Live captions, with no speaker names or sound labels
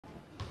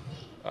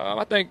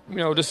I think,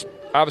 just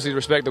obviously the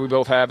respect that we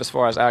both have as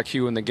far as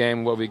IQ in the game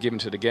and what we give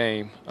into the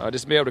game.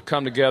 Just be able to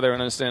come together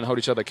and understand and hold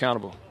each other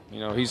accountable.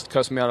 He's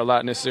cussed me out a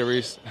lot in this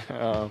series.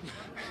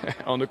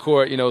 On the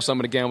court, some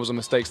of the gambles and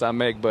mistakes I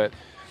make, but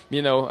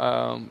we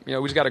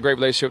just got a great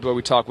relationship where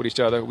we talk with each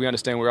other. We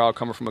understand we're all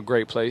coming from a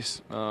great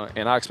place,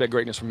 and I expect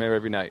greatness from him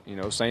every night.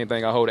 Same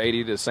thing. I hold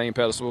 80 to the same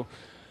pedestal.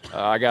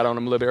 I got on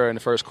him a little bit early in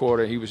the first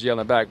quarter, and he was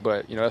yelling back,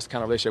 but, that's the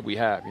kind of relationship we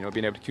have,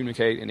 being able to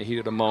communicate in the heat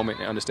of the moment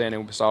and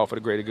understanding it's all for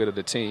the greater good of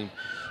the team.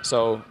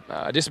 So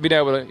just being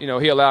able to,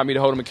 he allowed me to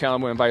hold him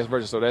accountable and vice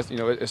versa. So that's,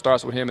 it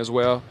starts with him as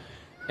well.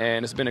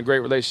 And it's been a great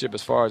relationship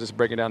as far as just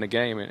breaking down the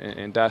game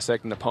and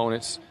dissecting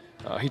opponents.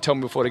 He told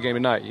me before the game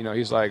tonight,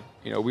 he's like,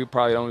 we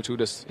probably the only two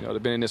that's,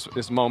 have been in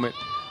this moment,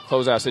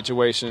 closeout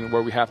situation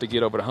where we have to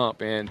get over the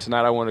hump. And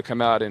tonight I wanted to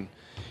come out and,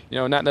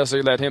 not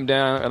necessarily let him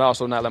down and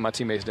also not let my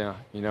teammates down.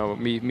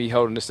 Me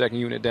holding the second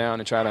unit down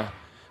and try to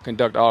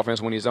conduct the offense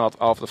when he's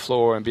off the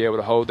floor and be able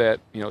to hold that,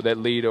 that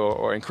lead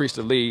or increase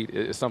the lead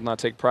is something I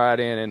take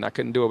pride in, and I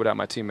couldn't do it without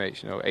my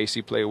teammates.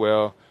 AC played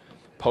well.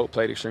 Pope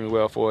played extremely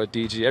well for us.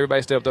 DG.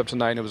 Everybody stepped up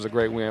tonight, and it was a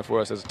great win for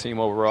us as a team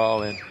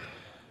overall. And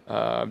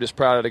I'm just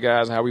proud of the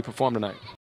guys and how we performed tonight.